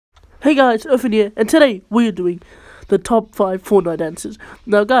Hey guys, Irfan here, and today we are doing the top 5 Fortnite dances.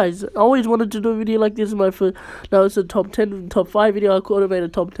 Now guys, I always wanted to do a video like this in my first, now it's a top 10 and top 5 video. I could have made a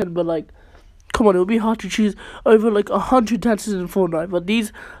top 10, but like, come on, it would be hard to choose over like 100 dances in Fortnite, but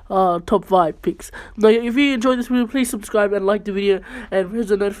these are top 5 picks. Now if you enjoyed this video, please subscribe and like the video, and press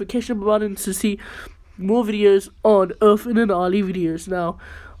the notification button to see more videos on Irfan and Ali videos. Now,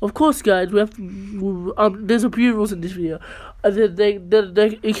 of course, guys, we have to, there's a few rules in this video.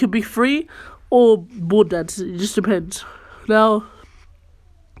 It can be free or board dances. It just depends. Now,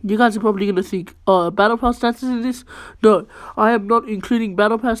 you guys are probably gonna think, battle pass dances in this? No, I am not including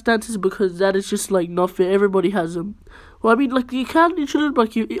battle pass dances because that is just like not fair. Everybody has them. Well, I mean, like you can include them,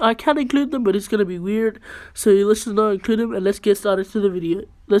 like I can include them, but it's gonna be weird. So let's not include them, and let's get started to the video.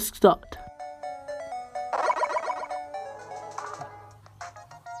 Let's start.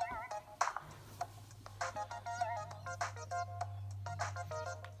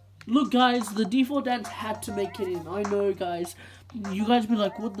 Look guys, the default dance had to make it in. I know guys, you guys be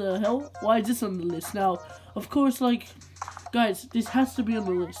like, what the hell? Why is this on the list? Now, of course, like, guys, this has to be on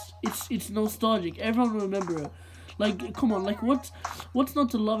the list. It's nostalgic. Everyone will remember it. Like, come on, like, what's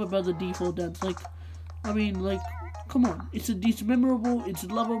not to love about the default dance? Like, I mean, like, come on. It's memorable, it's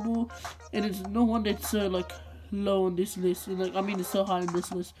lovable, and it's no wonder it's so, like, low on this list. And, like, I mean, it's so high on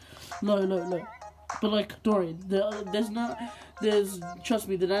this list. Low. But like, Dorian, trust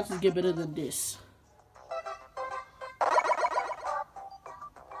me, the dances get better than this.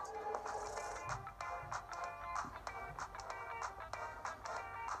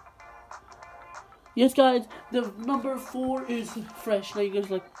 Yes, guys, the number 4 is Fresh. Now you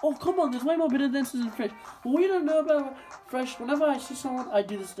guys are like, oh, come on, there's way more better dances than Fresh. But what you don't know about Fresh, whenever I see someone, I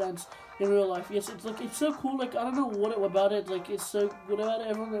do this dance in real life. Yes, it's like, it's so cool. Like, I don't know what about it, like, it's so good about it.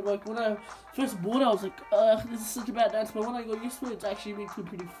 Everyone, like, when I first bought it, I was like, this is such a bad dance. But when I got used to it, it's actually makes me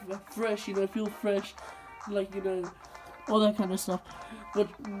pretty fresh, you know, feel fresh, like, you know, all that kind of stuff. But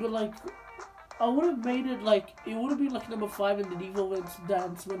like, I would have made it like, it would have been like number 5 in the default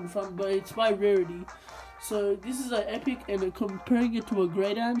dance when from, but it's by rarity. So this is an epic, and comparing it to a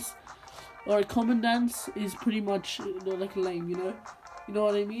grey dance or a common dance is pretty much like lame, you know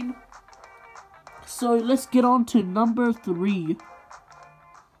what I mean? So let's get on to number 3.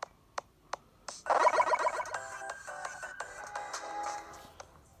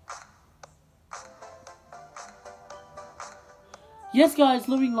 Yes, guys,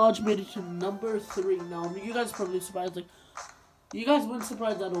 Living Large made it to number 3. Now, you guys are probably surprised. Like, you guys weren't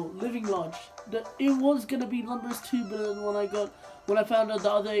surprised at all. Living Large. It was gonna be numbers 2, but then when I found out the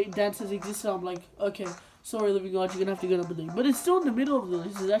other dances existed, I'm like, okay, sorry, Living Large, you're gonna have to go number 3. But it's still in the middle of the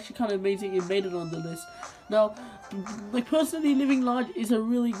list. It's actually kind of amazing it made it on the list. Now, like, personally, Living Large is a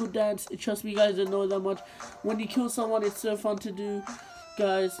really good dance. Trust me, you guys don't know that much. When you kill someone, it's so fun to do,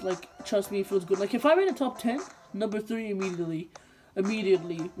 guys. Like, trust me, it feels good. Like, if I made a top 10, number 3 immediately,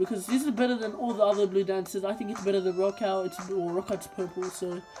 because this is better than all the other blue dances. I think it's better than Rockout, or Rockout's purple.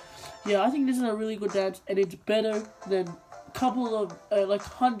 So yeah, I think this is a really good dance, and it's better than a couple of like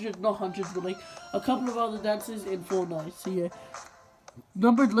not hundreds, but like a couple of other dances in Fortnite. So yeah,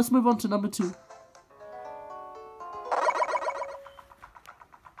 let's move on to number 2.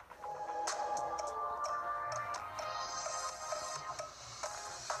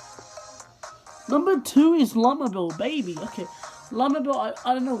 Number 2 is Llama baby. Okay, Llama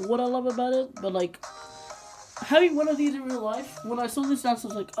I don't know what I love about it, but like, having one of these in real life, when I saw this dance, I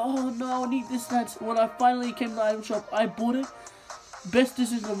was like, oh no, I need this dance. When I finally came to the item shop, I bought it. Best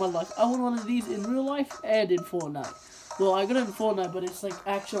decision of my life. I want one of these in real life and in Fortnite. Well, I got it in Fortnite, but it's like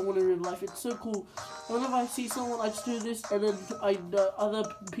actually I want it in real life. It's so cool. Whenever I see someone, I just do this, and then other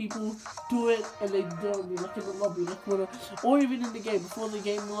people do it, and they do me, like in the lobby, like or even in the game before the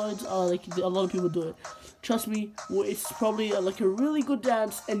game loads. Like a lot of people do it. Trust me, it's probably like a really good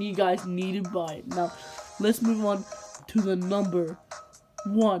dance, and you guys need to buy it. Now, let's move on to the number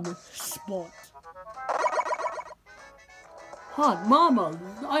 1 spot. Heart, Mama.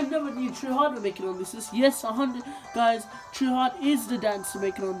 I never knew True Heart would make it on this list. Yes, 100 guys. True Heart is the dance to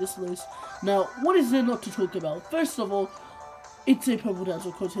make it on this list. Now, what is there not to talk about? First of all, it's a purple dance,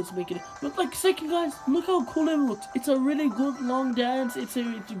 of course, it's making it. But like, second, guys, look how cool it looks. It's a really good long dance. It's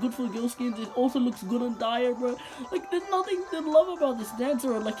good for girl skins. It also looks good on Dyer, bro. Like, there's nothing to love about this dance,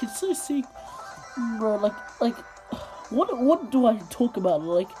 or like, it's so sick, bro. Like, what do I talk about?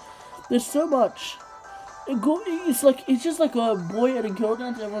 Like, there's so much. It's just like a boy and a girl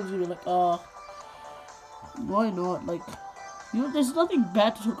dance. Everyone's gonna be like, why not? Like, you know, there's nothing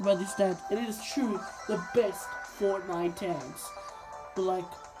bad to talk about this dance. It is true the best Fortnite dance. But like,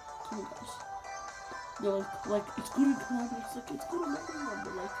 come on guys. Like it's good in Colombia, it's good in everyone,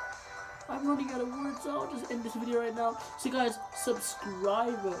 but like, I'm running out of words, so I'll just end this video right now. So guys,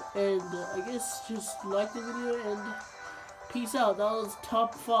 subscribe and I guess just like the video and peace out. That was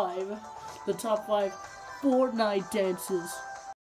the top 5 Fortnite dances.